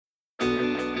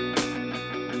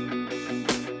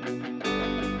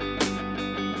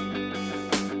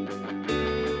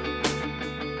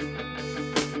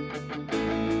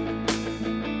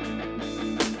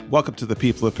Welcome to the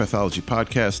People of Pathology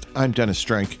podcast. I'm Dennis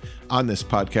Strank. On this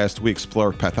podcast, we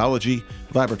explore pathology,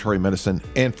 laboratory medicine,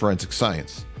 and forensic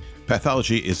science.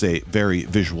 Pathology is a very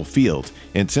visual field,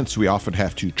 and since we often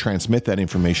have to transmit that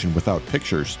information without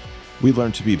pictures, we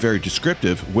learn to be very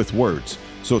descriptive with words.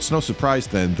 So it's no surprise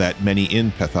then that many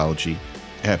in pathology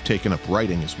have taken up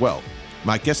writing as well.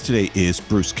 My guest today is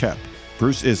Bruce Koepp.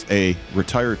 Bruce is a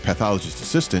retired pathologist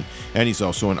assistant, and he's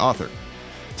also an author.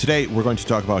 Today, we're going to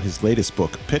talk about his latest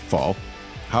book, Pitfall,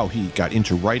 how he got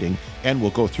into writing, and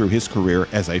we'll go through his career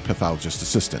as a pathologist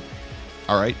assistant.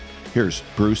 All right, here's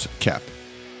Bruce Koepp.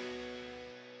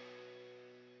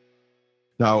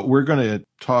 Now, we're going to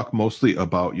talk mostly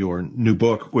about your new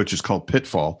book, which is called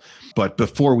Pitfall. But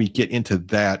before we get into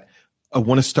that, I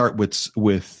want to start with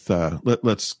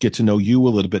let's get to know you a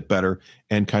little bit better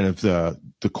and kind of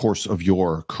the course of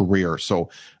your career.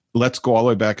 So let's go all the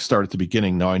way back, start at the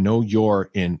beginning. Now, I know you're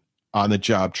an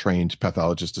on-the-job trained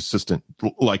pathologist assistant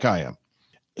like I am.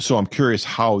 So I'm curious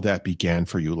how that began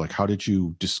for you. Like, how did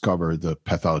you discover the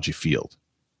pathology field?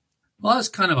 Well, I was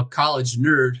kind of a college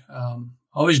nerd.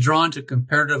 Always drawn to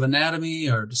comparative anatomy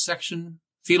or dissection,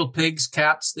 fetal pigs,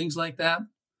 cats, things like that.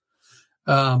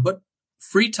 But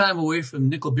free time away from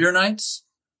nickel beer nights,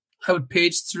 I would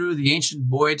page through the ancient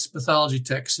Boyd's pathology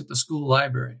texts at the school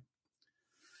library.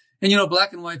 And,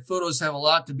 black and white photos have a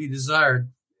lot to be desired,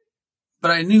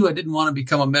 but I knew I didn't want to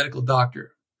become a medical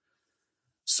doctor.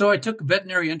 So I took a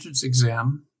veterinary entrance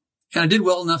exam, and I did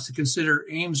well enough to consider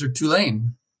Ames or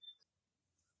Tulane.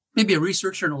 Maybe a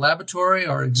researcher in a laboratory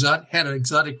or had an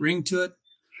exotic ring to it,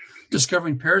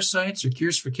 discovering parasites or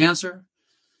cures for cancer.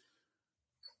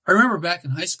 I remember back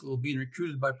in high school being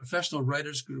recruited by a professional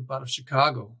writers group out of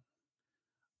Chicago.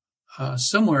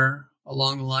 Somewhere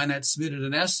along the line, I'd submitted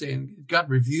an essay and it got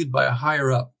reviewed by a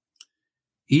higher up.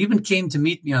 He even came to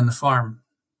meet me on the farm.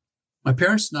 My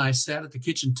parents and I sat at the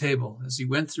kitchen table as he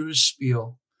went through his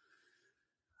spiel.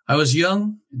 I was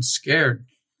young and scared.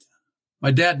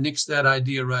 My dad nixed that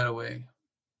idea right away.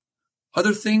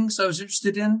 Other things I was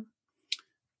interested in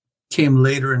came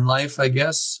later in life, I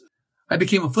guess. I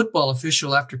became a football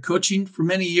official after coaching for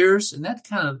many years, and that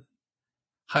kind of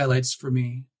highlights for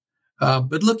me.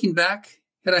 But looking back,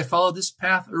 had I followed this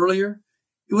path earlier,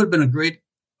 it would have been a great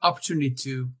opportunity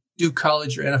to do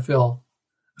college or NFL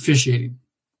officiating.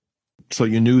 So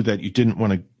you knew that you didn't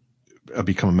want to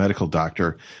become a medical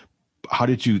doctor. How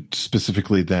did you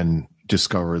specifically then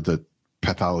discover the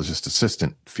pathologist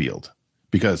assistant field?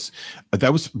 Because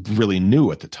that was really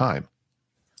new at the time.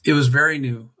 It was very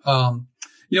new. In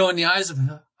the eyes of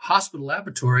a hospital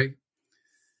laboratory,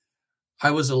 I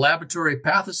was a laboratory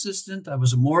path assistant. I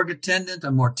was a morgue attendant,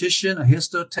 a mortician, a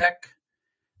histotech.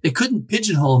 They couldn't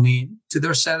pigeonhole me to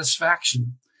their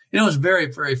satisfaction. It was very,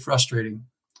 very frustrating.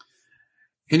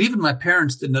 And even my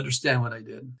parents didn't understand what I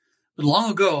did. But long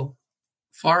ago,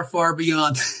 far, far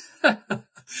beyond the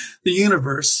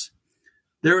universe,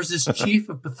 there was this chief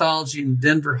of pathology in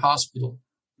Denver Hospital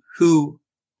who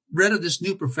read of this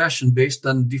new profession based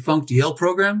on the defunct Yale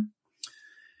program.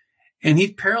 And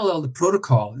he'd paralleled the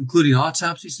protocol, including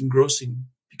autopsies and grossing,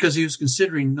 because he was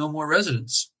considering no more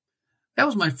residents. That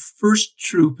was my first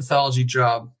true pathology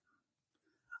job.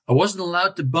 I wasn't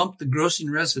allowed to bump the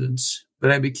grossing residents,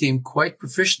 but I became quite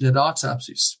proficient at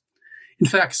autopsies. In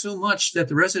fact, so much that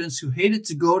the residents who hated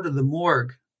to go to the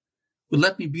morgue would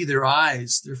let me be their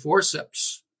eyes, their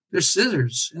forceps, their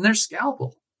scissors, and their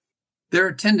scalpel. Their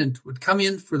attendant would come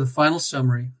in for the final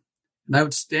summary, and I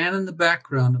would stand in the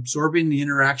background absorbing the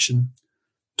interaction,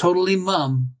 totally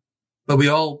mum, but we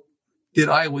all did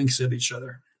eye winks at each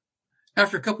other.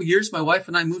 After a couple of years, my wife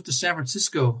and I moved to San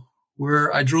Francisco,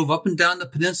 where I drove up and down the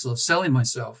peninsula selling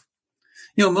myself.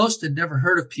 Most had never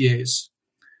heard of PAs.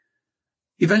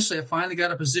 Eventually, I finally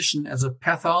got a position as a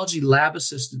pathology lab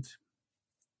assistant.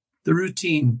 The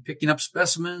routine, picking up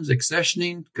specimens,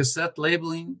 accessioning, cassette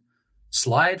labeling,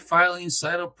 slide filing,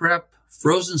 cytoprep,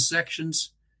 frozen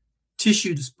sections,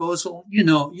 tissue disposal. You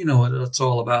know what it's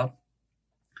all about.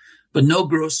 But no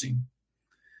grossing.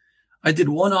 I did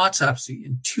one autopsy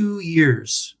in 2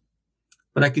 years,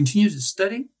 but I continued to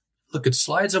study, look at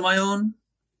slides on my own.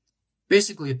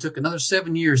 Basically, it took another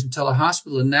 7 years until a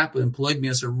hospital in Napa employed me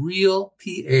as a real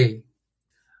PA.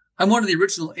 I'm one of the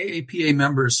original AAPA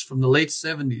members from the late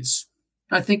 70s.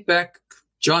 I think back,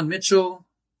 John Mitchell,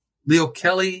 Leo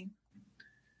Kelly,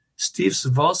 Steve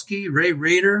Savolsky, Ray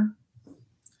Rader.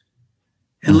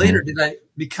 And later did I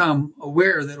become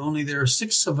aware that only there are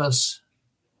 6 of us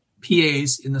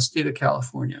PAs in the state of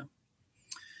California.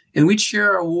 And we'd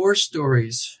share our war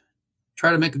stories,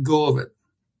 try to make a go of it.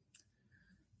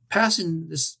 Passing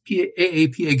this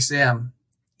AAPA exam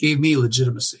gave me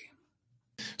legitimacy.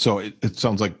 So it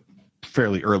sounds like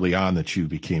fairly early on that you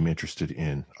became interested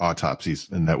in autopsies,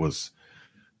 and that was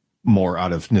more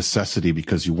out of necessity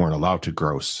because you weren't allowed to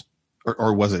gross,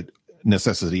 or was it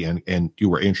necessity and you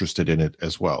were interested in it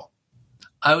as well?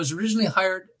 I was originally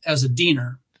hired as a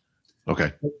diener.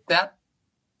 Okay. That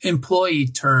employee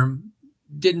term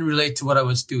didn't relate to what I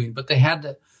was doing, but they had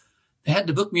to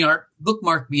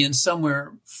bookmark me in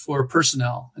somewhere for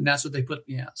personnel, and that's what they put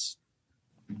me as.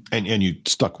 And you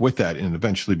stuck with that and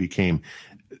eventually became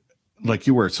like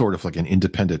you were sort of like an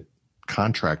independent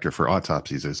contractor for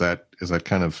autopsies. Is that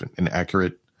kind of an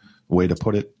accurate way to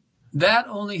put it? That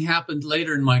only happened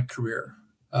later in my career.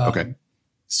 Okay.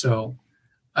 So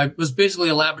I was basically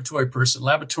a laboratory person,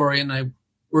 laboratorian. I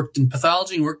worked in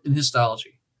pathology and worked in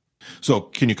histology. So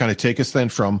can you kind of take us then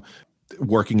from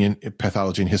working in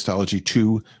pathology and histology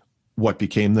to what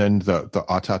became then the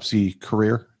autopsy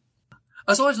career?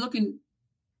 I was always looking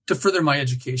to further my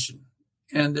education.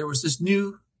 And there was this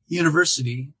new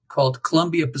university called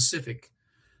Columbia Pacific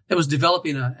that was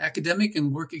developing an academic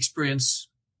and work experience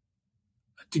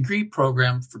degree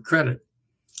program for credit.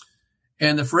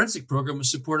 And the forensic program was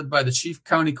supported by the chief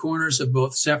county coroners of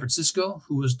both San Francisco,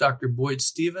 who was Dr. Boyd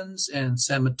Stevens, and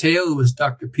San Mateo, who was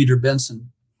Dr. Peter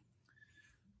Benson.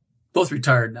 Both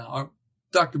retired now.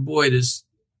 Dr. Boyd has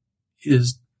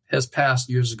passed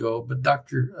years ago, but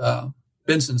Dr.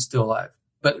 Benson's still alive,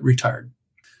 but retired.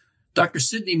 Dr.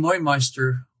 Sidney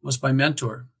Moymeister was my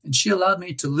mentor, and she allowed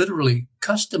me to literally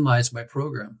customize my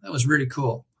program. That was really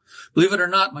cool. Believe it or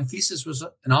not, my thesis was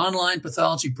an online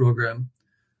pathology program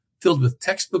filled with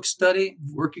textbook study,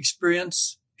 work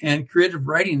experience, and creative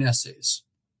writing essays.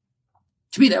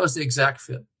 To me, that was the exact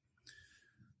fit.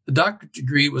 The doctorate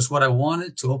degree was what I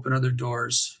wanted to open other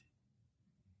doors.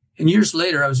 And years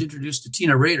later, I was introduced to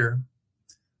Tina Rader,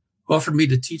 who offered me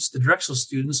to teach the Drexel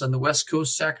students on the West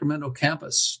Coast Sacramento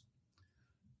campus.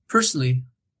 Personally,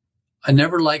 I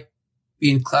never liked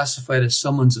being classified as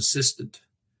someone's assistant,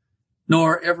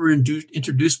 nor ever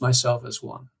introduced myself as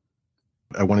one.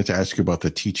 I wanted to ask you about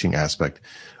the teaching aspect,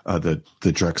 the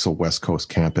Drexel West Coast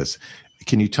campus.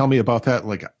 Can you tell me about that?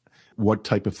 Like, what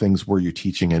type of things were you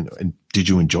teaching, and did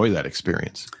you enjoy that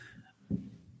experience?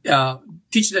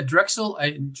 Teaching at Drexel, I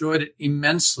enjoyed it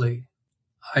immensely.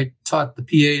 I taught the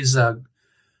PAs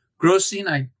grossing.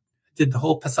 I did the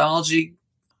whole pathology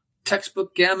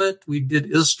textbook gamut. We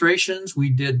did illustrations. We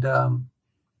did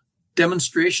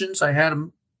demonstrations. I had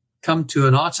them come to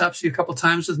an autopsy a couple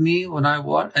times with me when I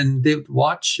watched, and they would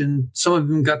watch, and some of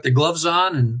them got their gloves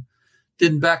on and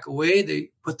didn't back away.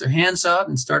 They put their hands out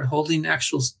and started holding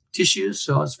actual tissues.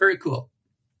 So it's very cool.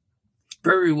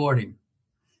 Very rewarding.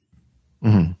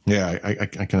 Mm-hmm. Yeah, I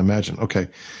can imagine. Okay.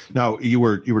 Now you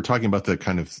were talking about the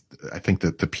kind of, I think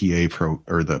that the PA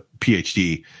or the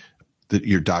PhD,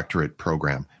 your doctorate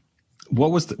program. What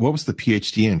was the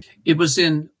PhD in? It was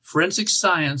in forensic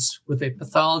science with a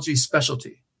pathology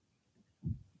specialty.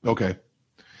 Okay.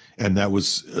 And that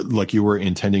was like you were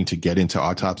intending to get into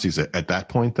autopsies at that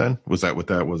point then? Was that what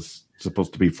that was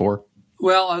supposed to be for?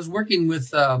 Well, I was working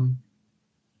with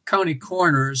county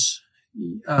coroners,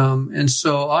 and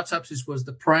so autopsies was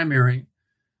the primary.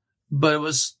 But it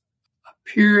was a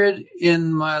period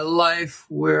in my life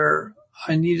where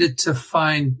I needed to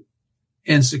find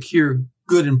and secure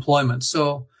good employment.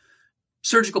 So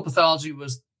surgical pathology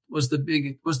was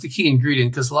the key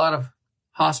ingredient, because a lot of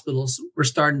hospitals were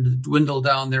starting to dwindle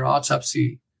down their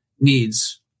autopsy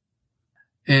needs.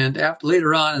 And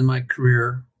later on in my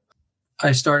career,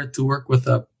 I started to work with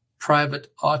a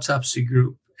private autopsy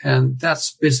group, and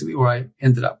that's basically where I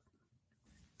ended up.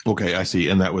 Okay, I see.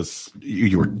 And that was,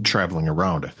 you were traveling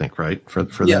around, I think, right? For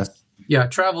yes. that? Yeah, I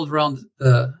traveled around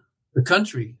the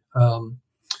country.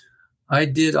 I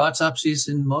did autopsies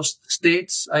in most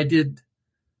states. I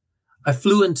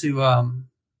flew into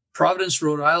Providence,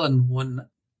 Rhode Island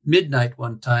midnight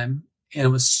one time, and it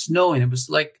was snowing. It was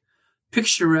like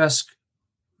picturesque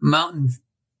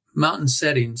mountain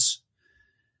settings,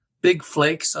 big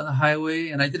flakes on the highway.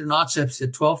 And I did an autopsy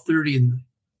at 12:30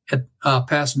 at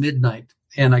past midnight.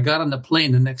 And I got on the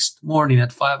plane the next morning at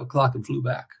 5:00 and flew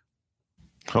back.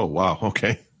 Oh, wow.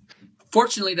 Okay.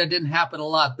 Fortunately, that didn't happen a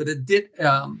lot, but it did.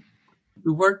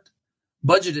 We weren't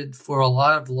budgeted for a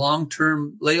lot of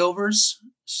long-term layovers.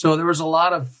 So there was a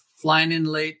lot of flying in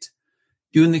late,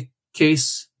 doing the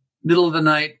case middle of the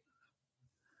night,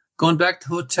 going back to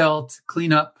the hotel to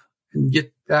clean up and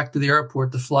get back to the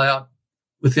airport to fly out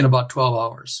within about 12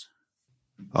 hours.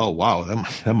 Oh, wow.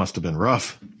 That must have been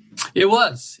rough. It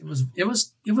was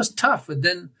tough. And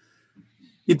then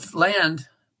you'd land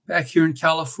back here in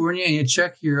California and you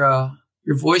check your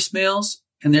voicemails,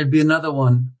 and there'd be another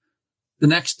one the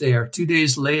next day or 2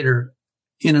 days later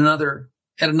in another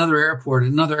at another airport,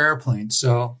 another airplane.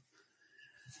 So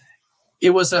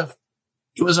it was a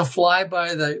fly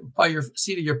by your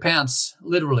seat of your pants,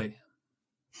 literally.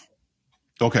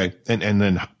 Okay. And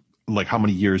then like how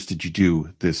many years did you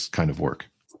do this kind of work?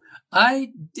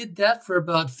 I did that for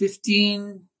about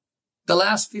the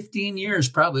last 15 years,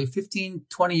 probably 15,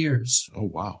 20 years. Oh,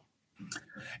 wow.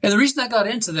 And the reason I got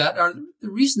into that, or the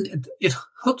reason it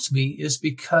hooked me, is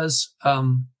because,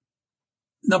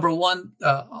 number one,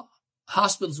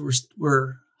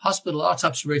 hospital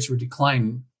autopsy rates were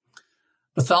declining.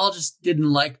 Pathologists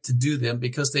didn't like to do them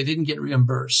because they didn't get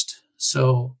reimbursed.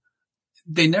 So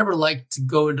they never liked to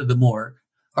go into the morgue.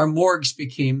 Our morgues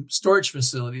became storage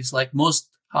facilities like most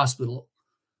hospital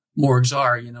morgues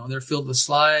are. They're filled with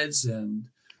slides and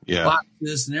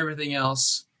boxes and everything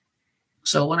else.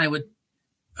 So when I would,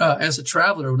 as a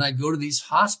traveler, when I'd go to these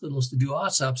hospitals to do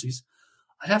autopsies,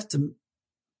 I'd have to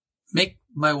make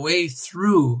my way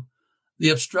through the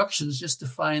obstructions just to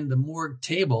find the morgue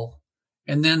table.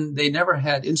 And then they never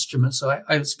had instruments. So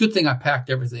it's a good thing I packed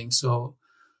everything. So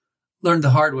learned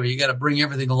the hard way. You got to bring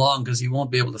everything along because you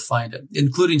won't be able to find it,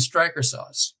 including striker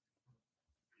saws.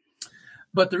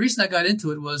 But the reason I got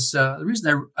into it was, the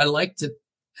reason I liked it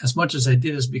as much as I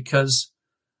did is because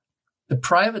the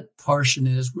private portion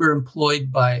is we're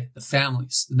employed by the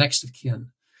families, the next of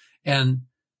kin. And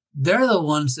they're the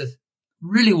ones that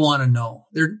really want to know.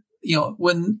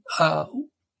 When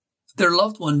their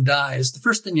loved one dies, the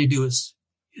first thing they do is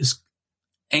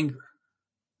anger.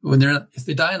 If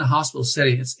they die in a hospital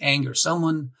setting, it's anger.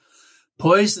 Someone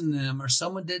poisoned them or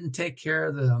someone didn't take care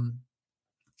of them.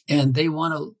 And they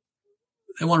want to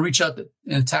reach out and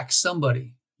attack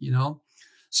somebody,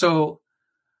 So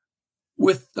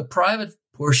with the private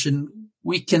portion,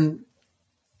 we can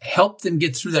help them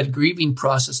get through that grieving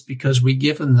process because we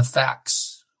give them the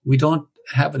facts. We don't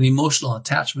have an emotional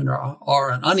attachment or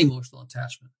an unemotional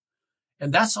attachment.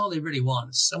 And that's all they really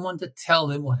want, is someone to tell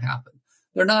them what happened.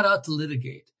 They're not out to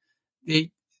litigate.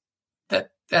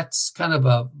 That's kind of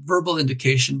a verbal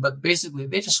indication, but basically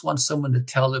they just want someone to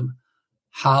tell them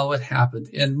how it happened.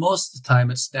 And most of the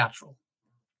time it's natural.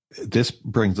 This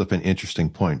brings up an interesting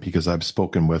point because I've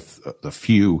spoken with a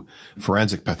few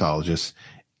forensic pathologists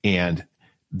and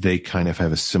they kind of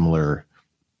have a similar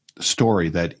story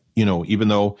that, even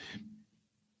though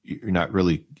you're not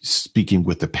really speaking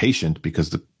with the patient because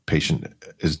the patient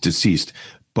is deceased,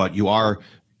 but you are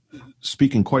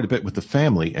speaking quite a bit with the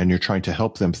family and you're trying to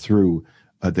help them through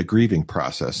the grieving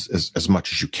process as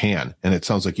much as you can. And it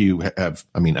sounds like you have,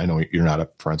 I know you're not a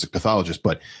forensic pathologist,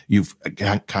 but you've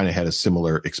kind of had a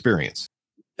similar experience.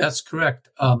 That's correct.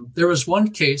 There was one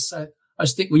case, I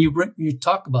was thinking when you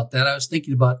talk about that, I was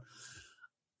thinking about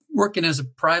working as a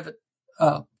private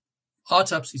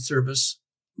autopsy service.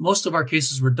 Most of our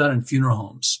cases were done in funeral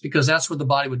homes because that's where the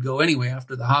body would go anyway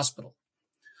after the hospital.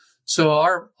 So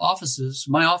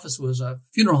my office was a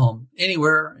funeral home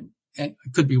anywhere. And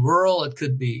it could be rural, it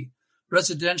could be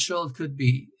residential, it could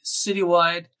be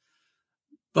citywide.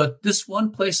 But this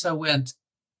one place I went,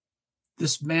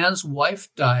 this man's wife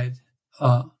died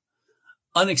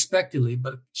unexpectedly,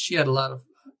 but she had a lot of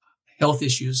health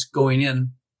issues going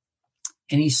in.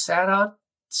 And he sat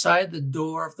outside the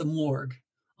door of the morgue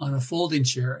on a folding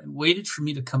chair and waited for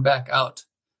me to come back out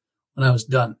when I was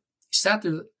done. He sat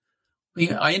there.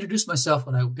 I introduced myself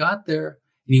when I got there.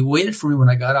 And he waited for me when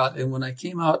I got out. And when I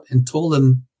came out and told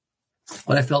him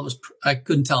what I felt I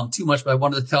couldn't tell him too much, but I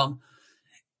wanted to tell him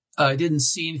I didn't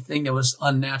see anything that was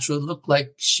unnatural. It looked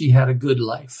like she had a good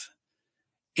life.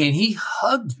 And he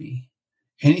hugged me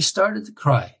and he started to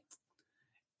cry.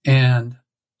 And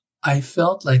I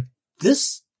felt like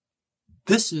this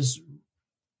is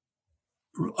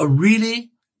a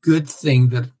really good thing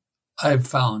that I've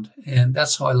found. And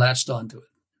that's how I latched onto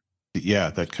it.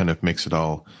 Yeah, that kind of makes it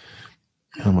all,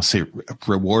 I almost say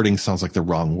rewarding sounds like the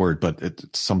wrong word, but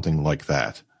it's something like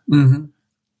that. Mm-hmm.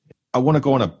 I want to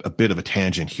go on a bit of a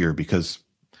tangent here because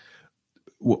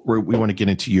we want to get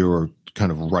into your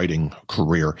kind of writing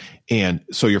career. And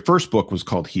so your first book was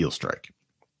called Heel Strike.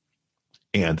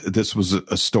 And this was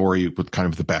a story with kind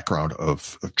of the background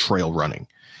of trail running,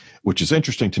 which is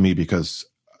interesting to me because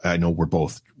I know we're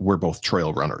both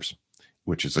trail runners,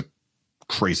 which is a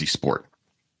crazy sport.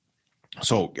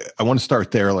 So I want to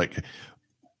start there. Like,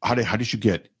 how did you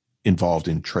get involved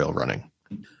in trail running?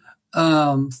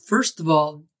 First of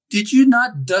all, did you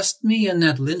not dust me in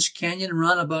that Lynch Canyon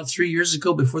run about 3 years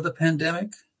ago before the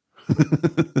pandemic?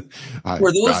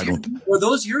 Were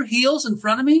those your heels in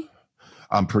front of me?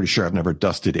 I'm pretty sure I've never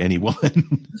dusted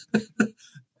anyone.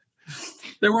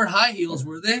 They weren't high heels,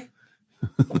 were they?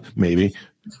 Maybe.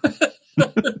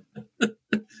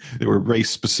 They were race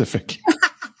specific.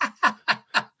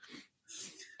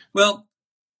 Well,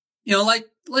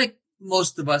 like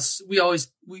most of us,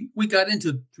 we got into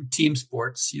it through team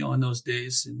sports, in those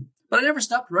days, but I never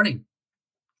stopped running.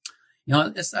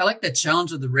 I like that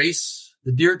challenge of the race,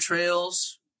 the deer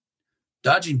trails,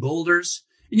 dodging boulders.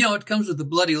 It comes with a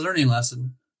bloody learning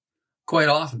lesson quite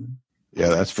often. Yeah,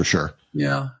 that's for sure.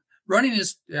 Yeah. Running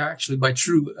is actually my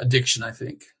true addiction, I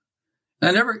think.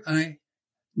 And I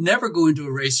never go into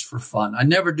a race for fun. I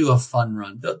never do a fun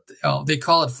run. They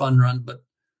call it fun run, but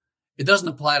it doesn't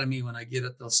apply to me when I get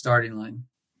at the starting line.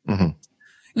 Mm-hmm.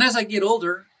 And as I get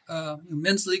older,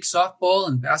 men's league softball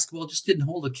and basketball just didn't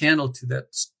hold a candle to that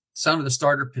sound of the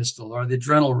starter pistol or the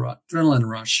adrenaline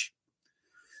rush.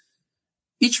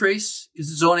 Each race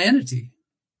is its own entity.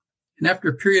 And after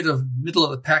a period of middle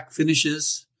of the pack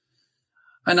finishes,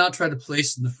 I now try to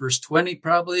place in the first 20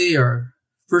 probably, or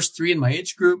first 3 in my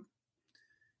age group.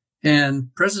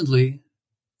 And presently,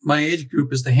 my age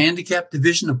group is the handicap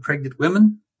division of pregnant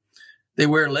women. They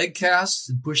wear leg casts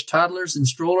and push toddlers in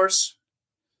strollers.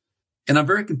 And I'm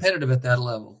very competitive at that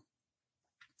level.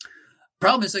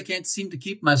 Problem is I can't seem to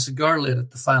keep my cigar lit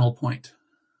at the final point.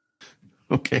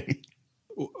 Okay.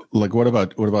 Like what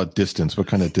about distance? What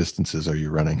kind of distances are you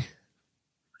running?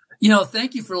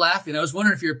 Thank you for laughing. I was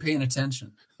wondering if you were paying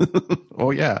attention.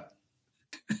 Oh, yeah.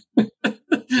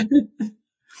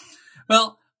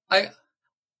 Well, I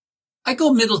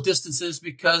go middle distances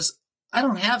because I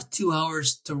don't have 2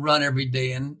 hours to run every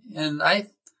day. And I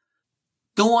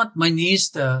don't want my knees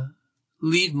to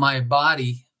leave my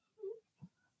body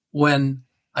when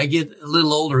I get a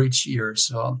little older each year.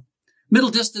 So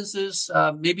middle distances,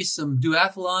 maybe some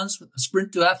duathlons,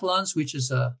 sprint duathlons, which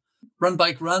is a run,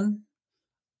 bike, run.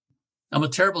 I'm a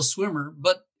terrible swimmer,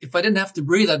 but if I didn't have to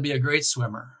breathe, I'd be a great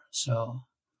swimmer. So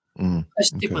I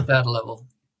stick with that level.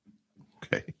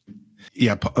 Okay.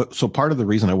 Yeah. So part of the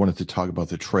reason I wanted to talk about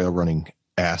the trail running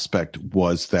aspect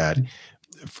was that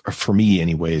for me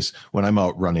anyways, when I'm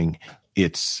out running,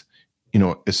 it's,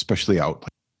 especially out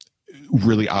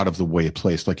really out of the way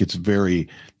place. Like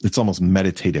it's almost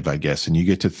meditative, I guess. And you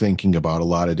get to thinking about a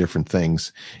lot of different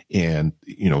things. And,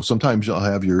 sometimes you'll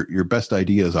have your best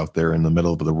ideas out there in the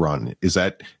middle of the run. Is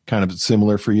that kind of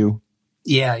similar for you?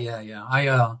 Yeah.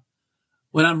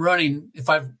 When I'm running, if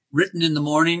I've written in the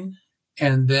morning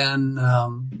and then,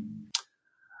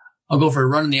 I'll go for a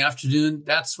run in the afternoon,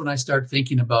 that's when I start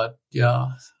thinking about,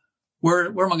 where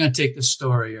am I going to take this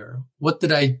story, or what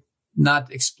did I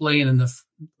not explain in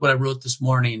what I wrote this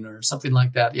morning, or something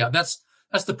like that. Yeah, that's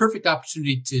the perfect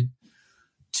opportunity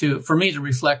for me to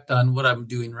reflect on what I'm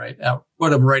doing right now,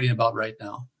 what I'm writing about right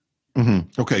now.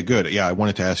 Mm-hmm. Okay, good. Yeah, I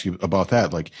wanted to ask you about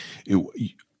that. Like,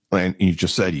 and you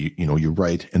just said you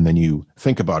write and then you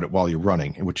think about it while you're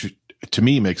running, which to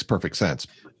me makes perfect sense.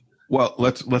 Well,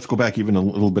 let's go back even a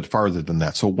little bit farther than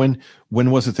that. So when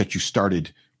was it that you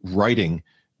started writing,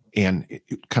 and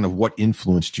kind of what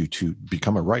influenced you to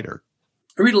become a writer?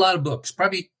 I read a lot of books,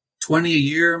 probably 20 a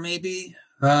year, maybe.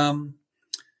 And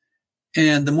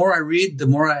the more I read, the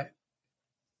more I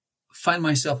find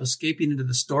myself escaping into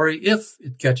the story if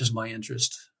it catches my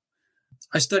interest.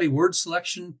 I study word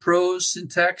selection, prose,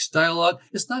 syntax, dialogue.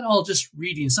 It's not all just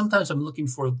reading. Sometimes I'm looking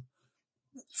for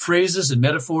phrases and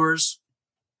metaphors.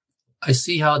 I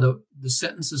see how the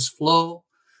sentences flow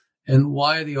and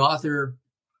why the author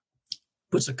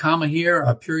puts a comma here,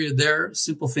 a period there,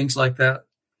 simple things like that.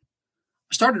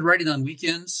 I started writing on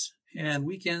weekends, and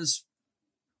weekends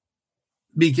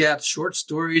begat short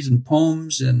stories and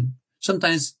poems, and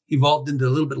sometimes evolved into a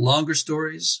little bit longer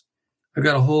stories. I've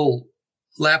got a whole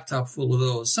laptop full of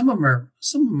those. Some of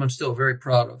them I'm still very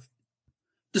proud of.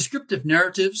 Descriptive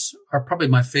narratives are probably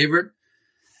my favorite,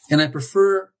 and I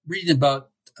prefer reading about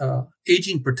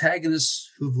aging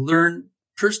protagonists who've learned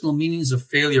personal meanings of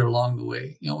failure along the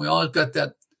way. We all got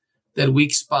that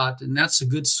weak spot, and that's a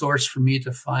good source for me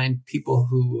to find people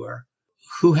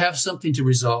who have something to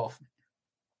resolve.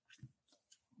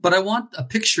 But I want a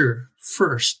picture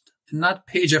first, and not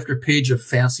page after page of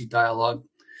fancy dialogue.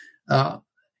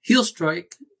 Heel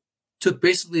Strike took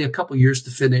basically a couple years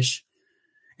to finish,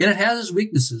 and it has its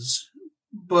weaknesses,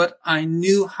 but I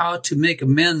knew how to make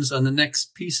amends on the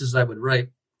next pieces I would write.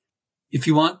 If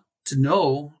you want to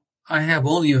know, I have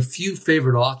only a few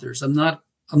favorite authors. I'm not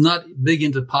big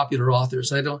into popular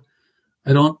authors. I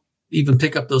don't even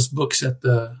pick up those books at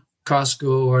the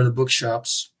Costco or the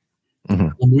bookshops. Mm-hmm.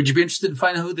 Would you be interested in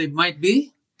finding out who they might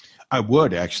be? I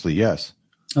would, actually, yes.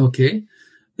 Okay.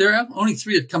 There are only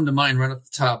 3 that come to mind right off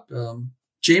the top.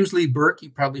 James Lee Burke, you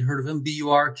probably heard of him,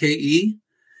 Burke.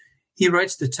 He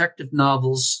writes detective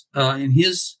novels, and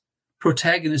his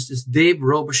protagonist is Dave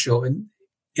Robichaux.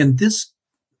 And this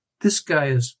guy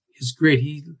is great.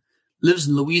 He lives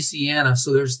in Louisiana.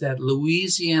 So there's that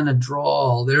Louisiana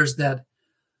drawl. There's that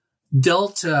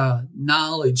Delta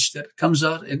knowledge that comes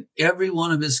out in every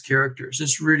one of his characters.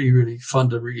 It's really, really fun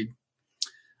to read.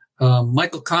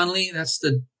 Michael Connelly, that's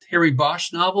the Harry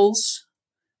Bosch novels.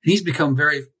 He's become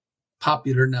very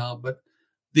popular now, but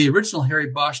the original Harry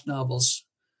Bosch novels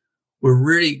were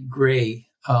really gray.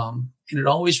 And it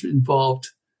always involved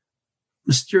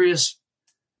mysterious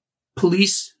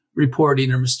police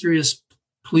reporting or mysterious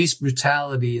police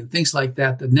brutality and things like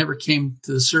that that never came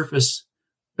to the surface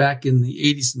back in the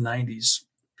 80s and 90s.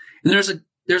 And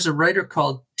there's a writer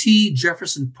called T.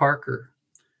 Jefferson Parker.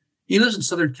 He lives in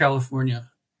Southern California,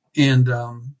 and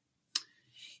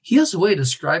he has a way of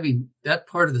describing that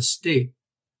part of the state,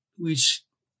 which,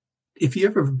 if you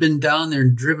ever been down there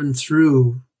and driven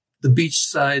through the beach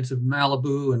sides of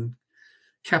Malibu and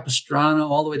Capistrano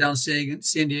all the way down to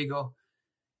San Diego,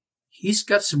 he's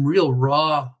got some real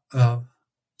raw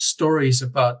stories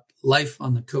about life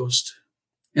on the coast.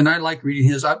 And I like reading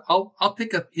his. I'll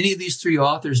pick up any of these three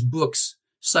authors' books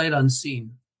sight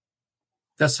unseen.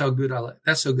 That's how good I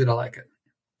like it.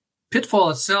 Pitfall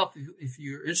itself, if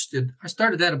you're interested, I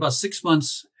started that about 6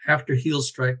 months after Heel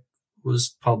Strike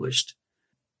was published.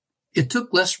 It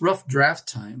took less rough draft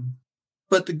time,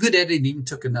 but the good editing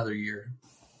took another year.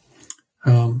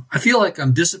 I feel like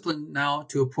I'm disciplined now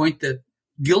to a point that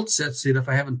guilt sets in if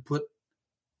I haven't put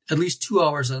at least 2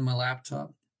 hours on my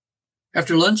laptop.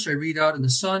 After lunch, I read out in the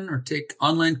sun or take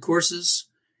online courses,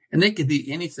 and they could be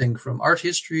anything from art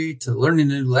history to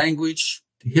learning a new language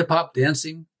to hip-hop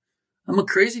dancing. I'm a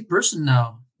crazy person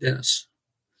now, Dennis.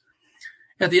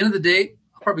 At the end of the day,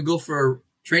 I'll probably go for a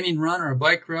training run or a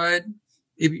bike ride,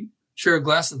 maybe share a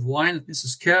glass of wine with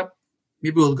Mrs. Cap.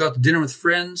 Maybe we'll go out to dinner with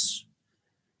friends.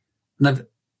 And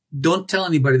don't tell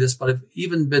anybody this, but I've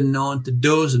even been known to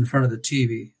doze in front of the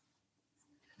TV.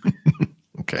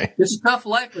 Okay. It's a tough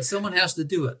life, but someone has to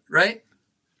do it, right?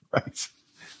 Right.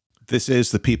 This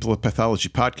is the People of Pathology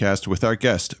podcast with our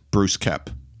guest, Bruce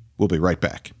Kepp. We'll be right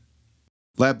back.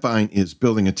 LabVine is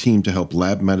building a team to help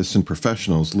lab medicine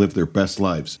professionals live their best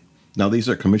lives. Now, these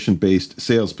are commission-based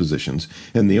sales positions,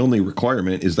 and the only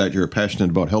requirement is that you're passionate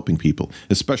about helping people,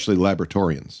 especially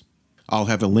laboratorians. I'll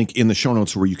have a link in the show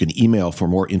notes where you can email for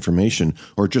more information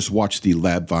or just watch the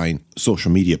LabVine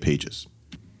social media pages.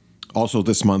 Also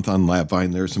this month on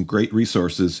LabVine, there are some great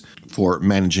resources for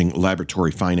managing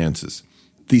laboratory finances.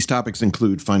 These topics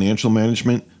include financial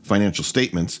management, financial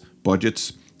statements,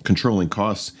 budgets, controlling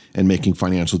costs, and making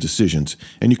financial decisions.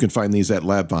 And you can find these at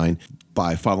LabVine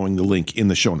by following the link in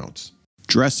the show notes.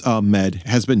 Dress Med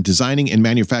has been designing and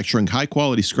manufacturing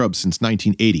high-quality scrubs since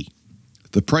 1980.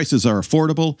 The prices are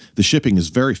affordable, the shipping is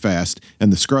very fast,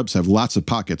 and the scrubs have lots of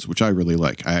pockets, which I really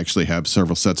like. I actually have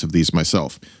several sets of these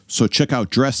myself. So check out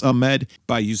Dress Med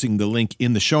by using the link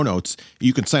in the show notes.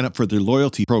 You can sign up for their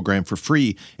loyalty program for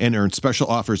free and earn special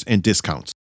offers and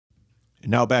discounts.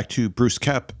 And now back to Bruce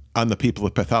Kepp on the People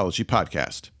of Pathology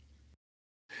podcast.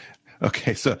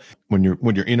 Okay, so when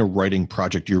you're in a writing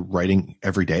project, you're writing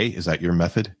every day. Is that your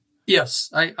method? Yes,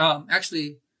 I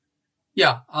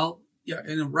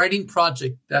in a writing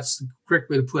project, that's the correct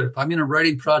way to put it. If I'm in a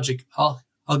writing project, I'll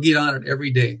get on it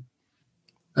every day,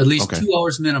 at least 2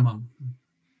 hours minimum.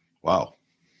 Wow,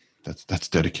 that's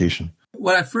dedication.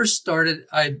 When I first started,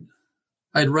 I'd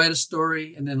write a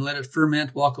story and then let it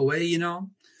ferment, walk away,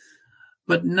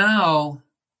 But now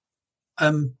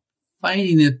I'm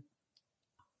finding it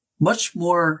much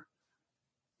more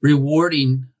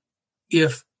rewarding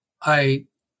if I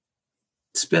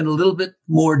spend a little bit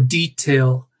more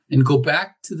detail and go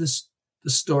back to the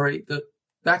story,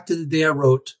 back to the day I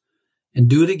wrote and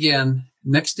do it again.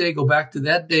 Next day, go back to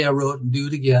that day I wrote and do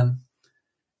it again.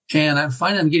 And I'm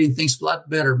finding I'm getting things a lot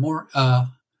better, more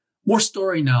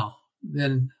story now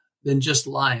than just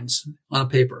lines on a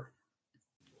paper.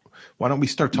 Why don't we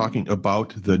start talking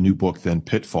about the new book then,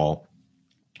 Pitfall,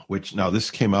 which now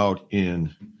this came out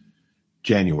in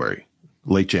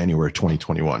late January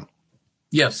 2021.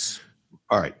 Yes.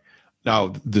 All right.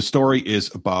 Now, the story is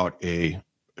about a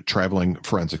traveling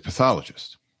forensic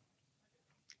pathologist.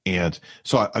 And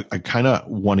so I kind of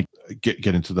want to get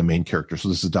into the main character. So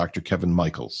this is Dr. Kevin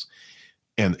Michaels.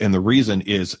 And the reason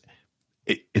is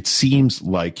it seems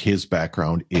like his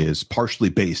background is partially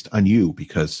based on you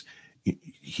because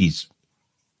he's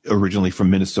originally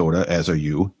from Minnesota, as are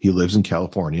you. He lives in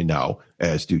California now,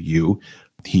 as do you.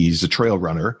 He's a trail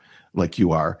runner like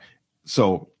you are.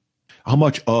 So how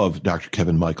much of Dr.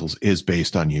 Kevin Michaels is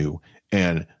based on you?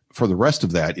 And for the rest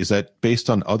of that, is that based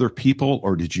on other people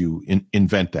or did you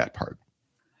invent that part?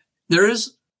 There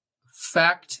is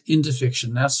fact into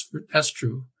fiction. That's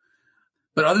true.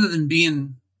 But other than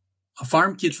being a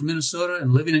farm kid from Minnesota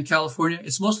and living in California,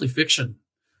 it's mostly fiction.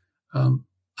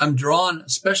 I'm drawn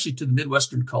especially to the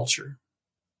Midwestern culture.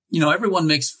 Everyone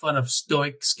makes fun of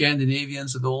stoic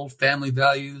Scandinavians with old family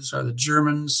values, or the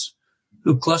Germans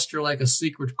who cluster like a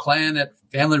secret clan at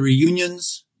family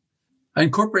reunions. I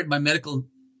incorporate my medical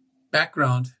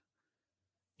background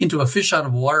into a fish out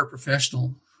of water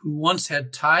professional who once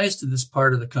had ties to this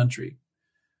part of the country.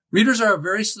 Readers are a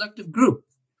very selective group.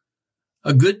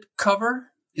 A good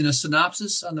cover in a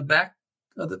synopsis on the back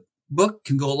of the book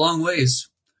can go a long ways.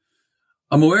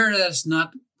 I'm aware that it's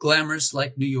not glamorous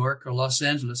like New York or Los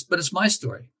Angeles, but it's my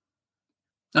story.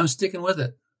 I'm sticking with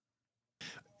it.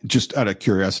 Just out of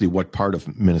curiosity, what part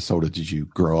of Minnesota did you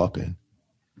grow up in?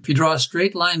 If you draw a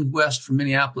straight line west from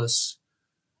Minneapolis,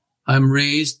 I'm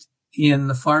raised in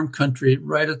the farm country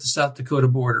right at the South Dakota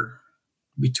border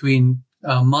between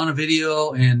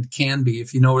Montevideo and Canby,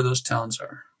 if you know where those towns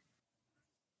are.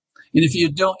 And if you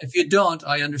don't,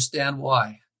 I understand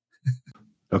why.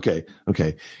 Okay.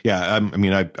 Yeah.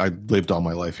 I lived all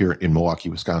my life here in Milwaukee,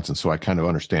 Wisconsin, so I kind of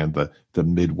understand the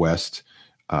Midwest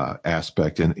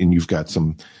aspect, and you've got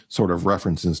some sort of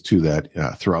references to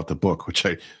that throughout the book, which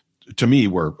to me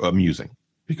were amusing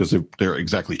because they're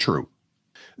exactly true.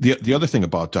 The other thing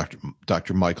about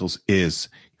Dr. Michaels is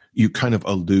you kind of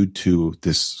allude to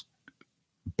this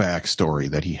backstory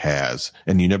that he has,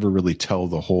 and you never really tell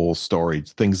the whole story,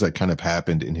 things that kind of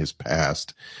happened in his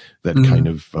past that kind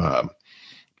of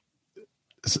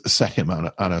set him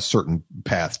on a certain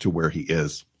path to where he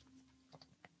is.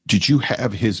 Did you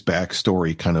have his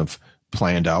backstory kind of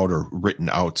planned out or written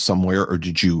out somewhere, or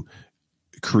did you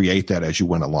create that as you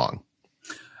went along?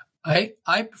 I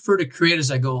prefer to create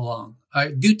as I go along.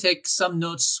 I do take some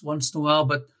notes once in a while,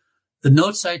 but the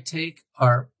notes I take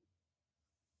are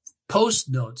post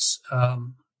notes.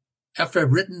 After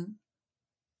I've written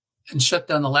and shut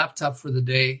down the laptop for the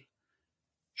day,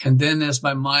 and then as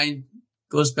my mind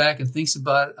goes back and thinks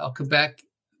about it, I'll come back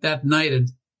that night and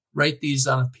write these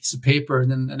on a piece of paper,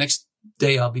 and then the next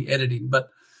day I'll be editing. But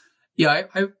yeah,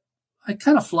 I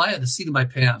kind of fly at the seat of my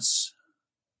pants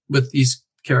with these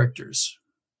characters.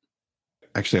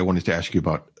 Actually, I wanted to ask you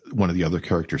about one of the other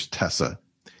characters, Tessa.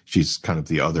 She's kind of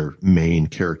the other main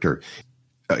character.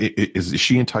 Is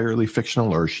she entirely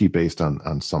fictional, or is she based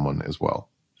on someone as well?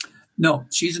 No,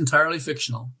 she's entirely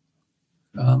fictional,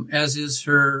 as is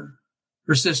her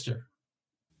sister.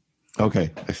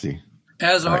 Okay, I see.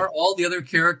 As are all the other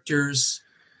characters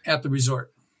at the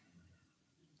resort.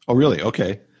 Oh, really?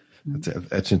 Okay.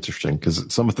 That's interesting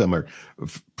because some of them are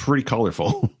pretty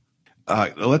colorful.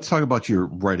 Let's talk about your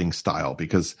writing style,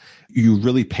 because you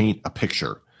really paint a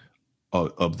picture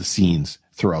of the scenes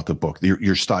throughout the book.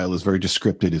 Your style is very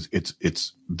descriptive.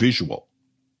 It's visual.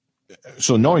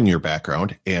 So knowing your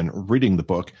background and reading the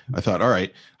book, I thought, all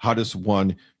right, how does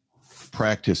one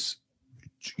practice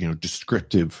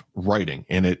descriptive writing?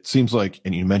 And it seems like,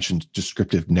 and you mentioned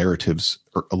descriptive narratives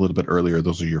a little bit earlier,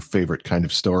 those are your favorite kind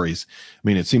of stories. I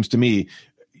mean, it seems to me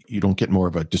you don't get more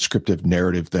of a descriptive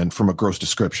narrative than from a gross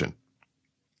description.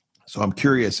 So I'm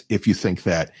curious if you think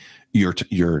that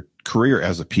your career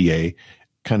as a PA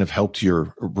kind of helped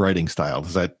your writing style.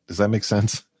 Does that make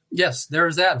sense? Yes, there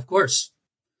is that, of course.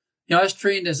 I was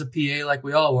trained as a PA, like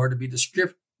we all were, to be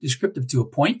descriptive to a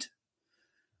point,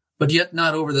 but yet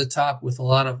not over the top with a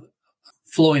lot of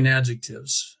flowing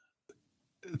adjectives.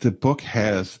 The book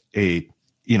has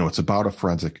it's about a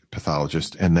forensic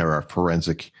pathologist, and there are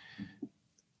forensic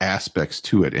aspects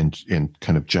to it and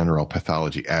kind of general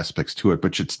pathology aspects to it,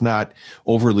 but it's not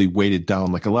overly weighted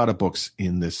down like a lot of books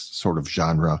in this sort of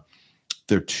genre.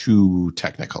 They're too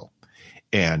technical,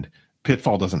 and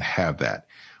Pitfall doesn't have that.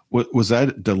 Was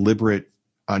that deliberate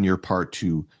on your part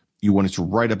you wanted to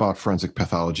write about forensic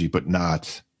pathology, but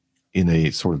not in a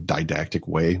sort of didactic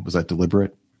way? Was that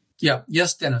deliberate? Yeah.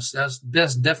 Yes, Dennis.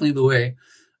 That's definitely the way.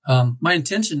 My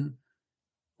intention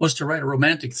was to write a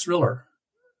romantic thriller,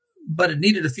 but it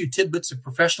needed a few tidbits of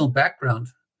professional background,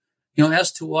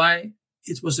 as to why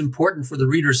it was important for the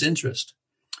reader's interest.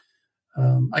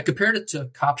 I compared it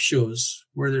to cop shows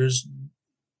where there's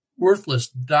worthless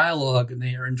dialogue and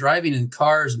they are driving in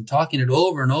cars and talking it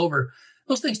over and over.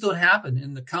 Those things don't happen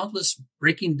in the countless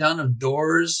breaking down of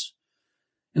doors,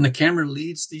 and the camera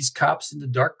leads these cops into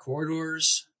dark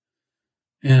corridors.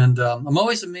 And I'm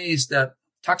always amazed that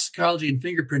toxicology and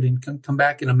fingerprinting can come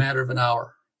back in a matter of an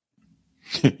hour.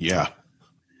 Yeah.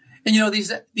 And,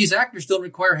 these actors don't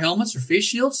require helmets or face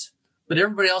shields, but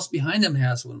everybody else behind them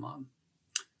has one on.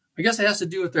 I guess it has to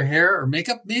do with their hair or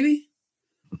makeup, maybe.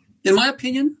 In my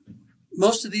opinion,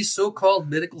 most of these so-called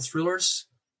medical thrillers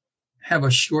have a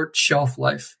short shelf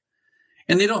life,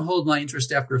 and they don't hold my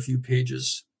interest after a few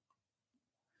pages.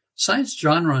 Science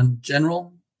genre in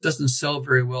general doesn't sell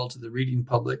very well to the reading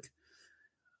public.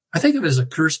 I think of it as a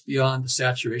curse beyond the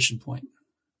saturation point.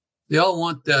 They all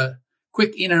want the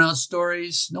quick in and out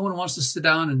stories. No one wants to sit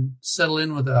down and settle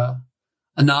in with a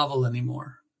novel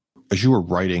anymore. As you were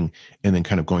writing and then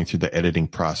kind of going through the editing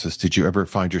process, did you ever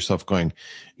find yourself going,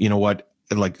 you know what,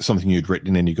 like something you'd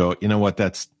written and you go, you know what,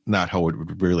 that's not how it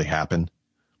would really happen?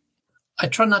 I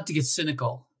try not to get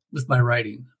cynical with my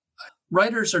writing.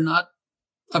 Writers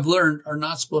I've learned, are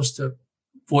not supposed to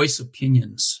voice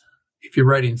opinions if you're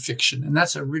writing fiction. And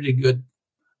that's a really good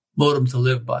modem to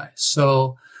live by.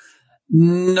 So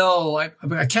no,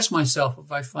 I catch myself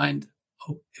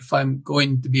if I'm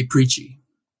going to be preachy.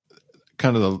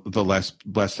 Kind of the last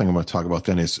thing I'm going to talk about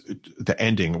then is the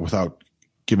ending without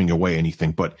giving away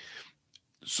anything. But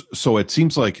so it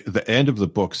seems like the end of the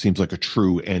book seems like a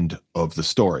true end of the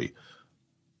story,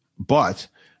 but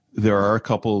there are a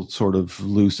couple sort of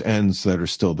loose ends that are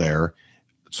still there.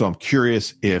 So I'm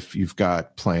curious if you've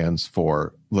got plans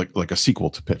for like a sequel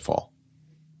to Pitfall.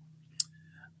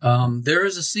 There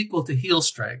is a sequel to Heel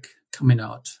Strike coming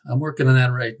out. I'm working on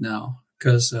that right now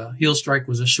because Heel Strike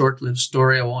was a short-lived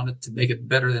story. I wanted to make it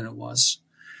better than it was.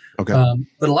 Okay.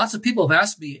 But lots of people have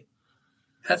asked me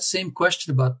that same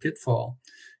question about Pitfall.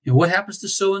 What happens to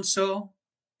so-and-so?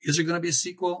 Is there going to be a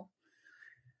sequel?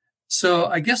 So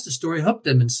I guess the story hooked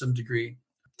them in some degree.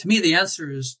 To me, the answer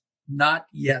is not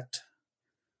yet.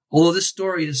 Although this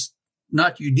story is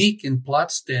not unique in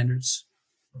plot standards,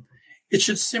 it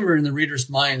should simmer in the reader's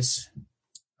minds.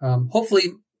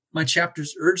 Hopefully, my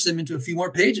chapters urge them into a few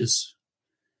more pages.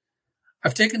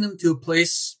 I've taken them to a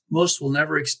place most will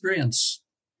never experience.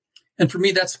 And for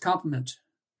me, that's a compliment.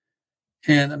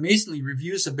 And amazingly,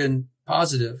 reviews have been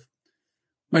positive.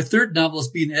 My third novel is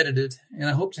being edited, and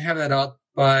I hope to have that out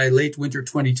by late winter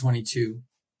 2022.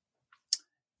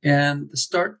 And the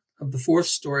start of the fourth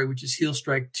story, which is Heel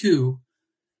Strike 2,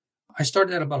 I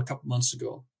started that about a couple months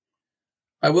ago.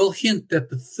 I will hint that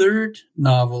the third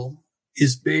novel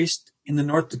is based in the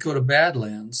North Dakota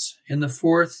Badlands, and the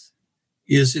fourth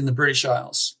is in the British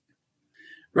Isles.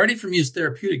 Writing for me is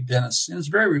therapeutic, Dennis, and it's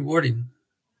very rewarding.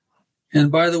 And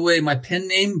by the way, my pen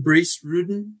name, Brice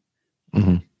Rudin,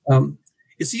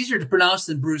 it's easier to pronounce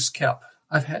than Bruce Kep.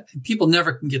 People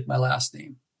never can get my last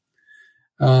name.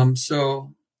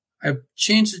 So I've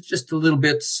changed it just a little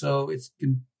bit so it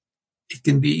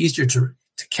can be easier to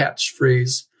catch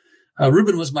phrase.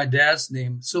 Reuben was my dad's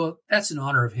name, so that's in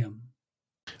honor of him.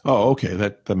 Oh, okay.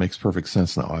 That makes perfect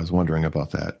sense now. I was wondering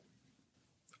about that.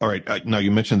 All right. Now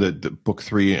you mentioned the book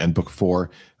 3 and book 4.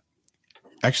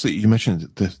 Actually, you mentioned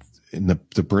in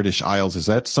the British Isles. Is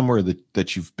that somewhere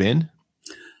that you've been?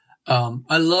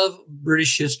 I love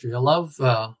British history. I love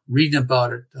reading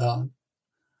about it,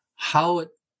 how it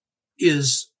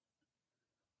is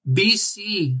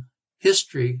BC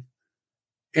history.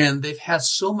 And they've had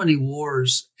so many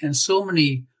wars and so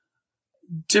many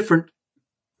different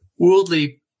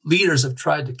worldly leaders have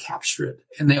tried to capture it.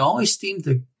 And they always seem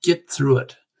to get through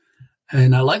it.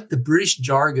 And I like the British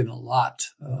jargon a lot.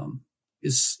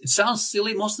 It sounds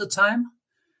silly most of the time.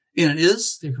 And it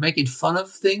is. They're making fun of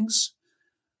things.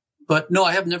 But no,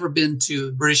 I have never been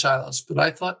to British Isles. But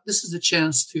I thought this is a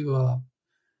chance to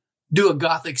do a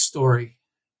Gothic story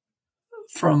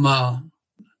from a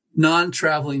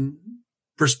non-traveling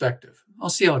perspective. I'll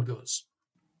see how it goes.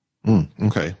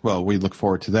 Okay. Well, we look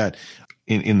forward to that.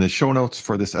 In the show notes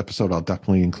for this episode, I'll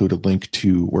definitely include a link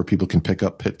to where people can pick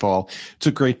up Pitfall. It's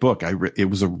a great book. It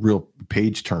was a real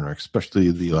page turner,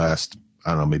 especially the last,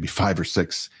 I don't know, maybe 5 or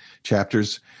 6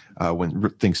 chapters when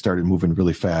things started moving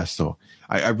really fast. So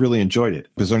I really enjoyed it.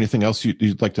 Is there anything else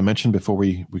you'd like to mention before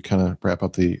we kind of wrap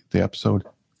up the episode?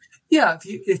 Yeah,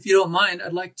 if you don't mind,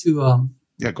 I'd like to.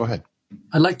 Yeah, go ahead.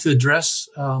 I'd like to address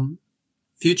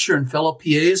future and fellow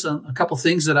PAs on a couple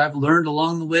things that I've learned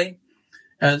along the way.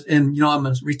 I'm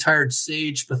a retired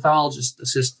SAGE pathologist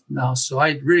assistant now, so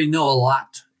I really know a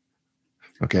lot.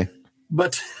 Okay.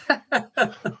 But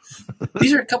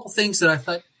these are a couple things that I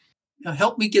thought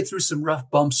helped me get through some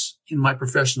rough bumps in my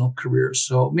professional career.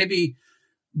 So maybe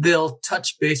they'll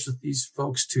touch base with these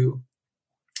folks too.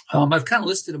 I've kind of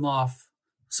listed them off.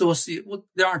 So we'll see. Well,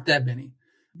 there aren't that many.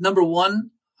 Number one,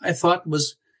 I thought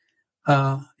was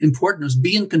important was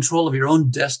be in control of your own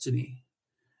destiny.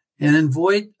 And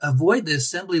avoid the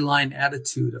assembly line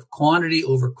attitude of quantity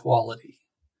over quality.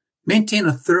 Maintain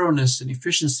a thoroughness and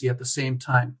efficiency at the same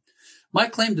time. My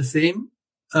claim to fame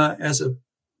as a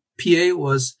PA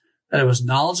was that I was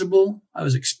knowledgeable, I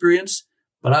was experienced,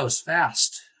 but I was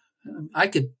fast. I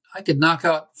could knock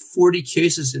out 40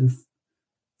 cases in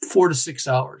 4 to 6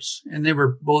 hours, and they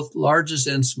were both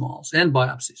larges and smalls and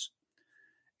biopsies.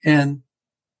 And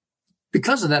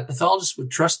Because of that, pathologists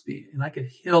would trust me, and I could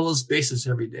hit all those bases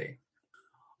every day.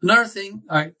 Another thing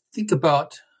I think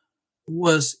about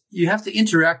was you have to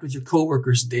interact with your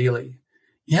coworkers daily.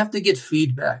 You have to get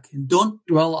feedback, and don't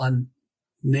dwell on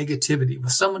negativity.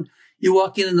 With someone, you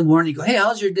walk in the morning, you go, "Hey,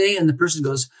 how's your day?" And the person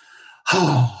goes,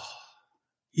 "Oh,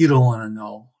 you don't want to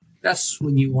know." That's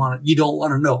when you don't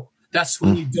want to know. That's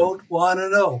when you don't want to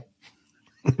know.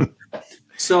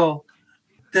 So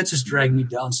that just dragged me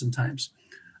down sometimes.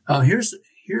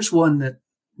 Here's one that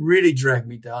really dragged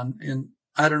me down, and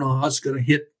I don't know how it's going to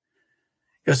hit.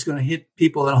 It's going to hit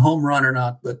people at a home run or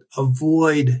not, but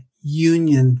avoid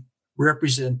union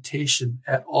representation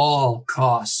at all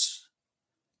costs.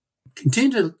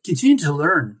 Continue to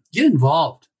learn. Get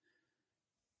involved.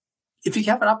 If you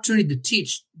have an opportunity to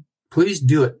teach, please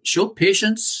do it. Show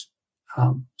patience.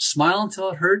 Smile until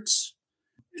it hurts.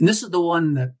 And this is the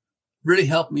one that really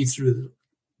helped me through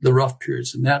the rough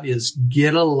periods, and that is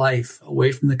get a life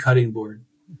away from the cutting board.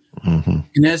 Mm-hmm.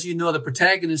 And as you know, the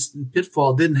protagonist in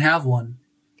Pitfall didn't have one.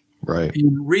 Right.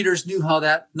 And readers know how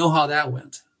that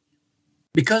went.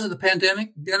 Because of the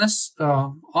pandemic, Dennis,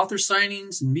 author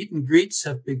signings and meet and greets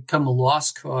have become a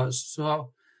lost cause.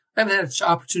 So I haven't had an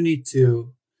opportunity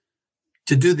to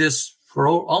do this for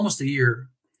almost a year.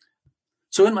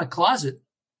 So in my closet,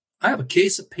 I have a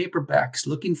case of paperbacks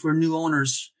looking for new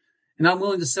owners, and I'm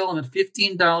willing to sell them at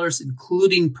 $15,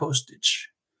 including postage.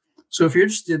 So if you're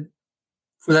interested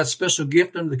for that special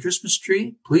gift under the Christmas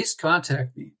tree, please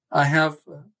contact me. I have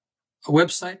a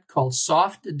website called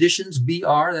Soft Editions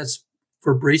BR. That's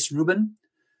for Brace Rubin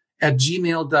at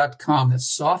gmail.com. That's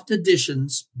Soft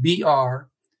Editions BR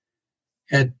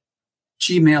at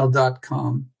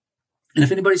gmail.com. And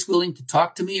if anybody's willing to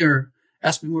talk to me or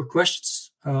ask me more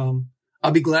questions,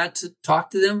 I'll be glad to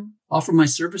talk to them, offer my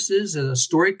services as a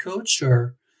story coach,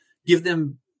 or give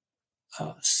them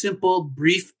simple,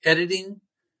 brief editing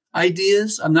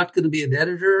ideas. I'm not going to be an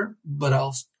editor, but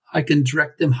I can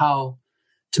direct them how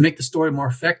to make the story more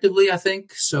effectively, I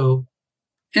think. So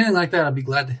anything like that, I'd be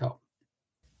glad to help.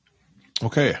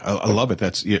 Okay. I love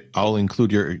it. I'll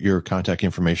include your contact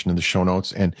information in the show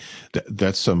notes. And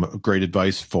that's some great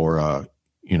advice for,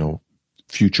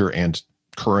 future and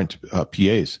current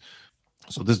PAs.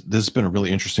 So this has been a really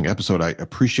interesting episode. I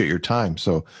appreciate your time.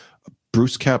 So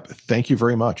Bruce Koepp, thank you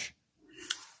very much.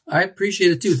 I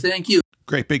appreciate it too. Thank you.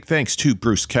 Great. Big thanks to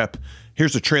Bruce Koepp.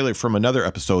 Here's a trailer from another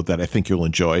episode that I think you'll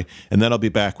enjoy. And then I'll be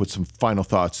back with some final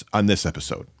thoughts on this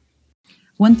episode.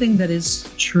 One thing that is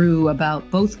true about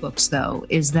both books, though,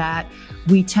 is that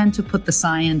we tend to put the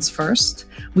science first.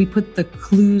 We put the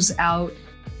clues out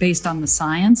based on the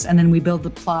science, and then we build the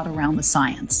plot around the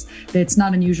science. It's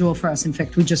not unusual for us. In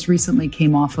fact, we just recently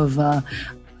came off of an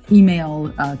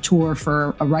email tour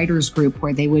for a writers group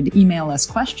where they would email us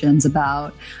questions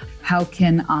about how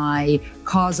can I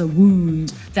cause a wound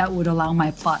that would allow my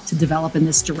plot to develop in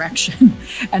this direction?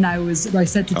 And I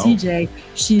said to TJ,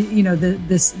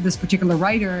 this particular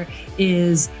writer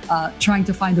is trying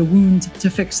to find a wound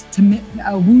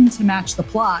to match the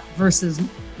plot versus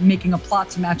making a plot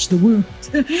to match the wound.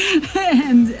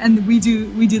 and we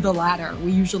do the latter.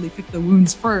 We usually pick the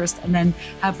wounds first and then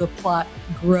have the plot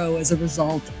grow as a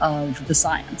result of the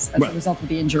science, as a result of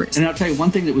the injuries. And I'll tell you, one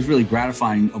thing that was really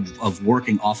gratifying of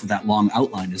working off of that long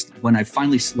outline is when I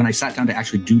sat down to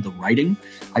actually do the writing,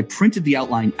 I printed the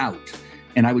outline out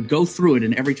and I would go through it,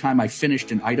 and every time I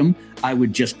finished an item, I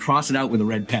would just cross it out with a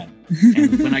red pen.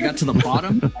 And when I got to the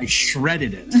bottom, I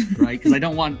shredded it, right? Because I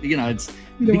don't want, because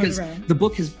the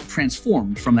book has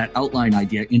transformed from that outline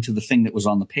idea into the thing that was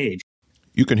on the page.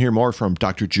 You can hear more from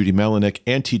Dr. Judy Melinek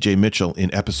and TJ Mitchell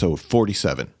in episode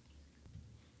 47.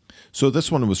 So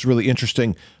this one was really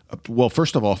interesting. Well,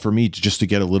 first of all, for me, just to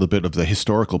get a little bit of the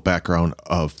historical background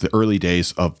of the early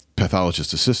days of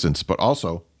pathologist assistants, but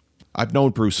also I've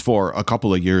known Bruce for a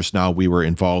couple of years now. We were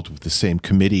involved with the same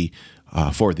committee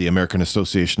for the American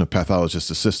Association of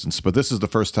Pathologist Assistants, but this is the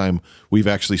first time we've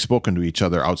actually spoken to each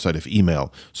other outside of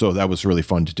email. So that was really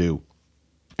fun to do.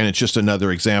 And it's just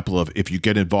another example of if you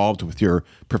get involved with your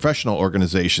professional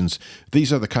organizations,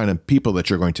 these are the kind of people that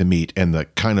you're going to meet and the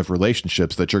kind of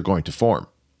relationships that you're going to form.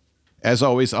 As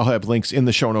always, I'll have links in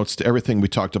the show notes to everything we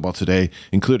talked about today,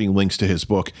 including links to his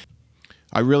book.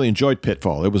 I really enjoyed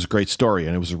Pitfall. It was a great story,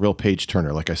 and it was a real page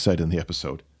turner, like I said in the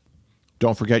episode.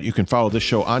 Don't forget, you can follow this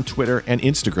show on Twitter and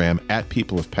Instagram at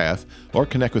People of Path, or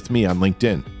connect with me on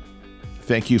LinkedIn.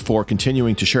 Thank you for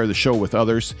continuing to share the show with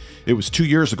others. It was 2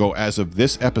 years ago, as of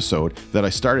this episode, that I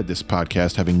started this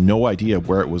podcast, having no idea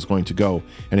where it was going to go,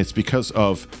 and it's because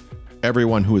of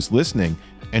everyone who is listening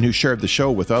and who shared the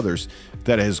show with others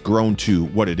that it has grown to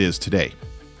what it is today.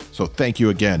 So thank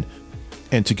you again.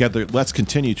 And together, let's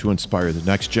continue to inspire the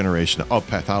next generation of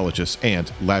pathologists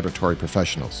and laboratory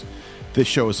professionals. This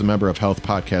show is a member of Health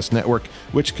Podcast Network,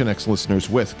 which connects listeners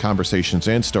with conversations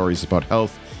and stories about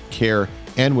health, care,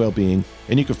 and well-being,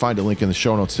 and you can find a link in the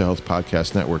show notes to Health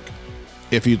Podcast Network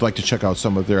if you'd like to check out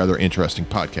some of their other interesting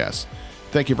podcasts.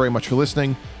 Thank you very much for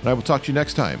listening, and I will talk to you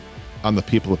next time on the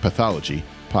People of Pathology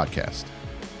podcast.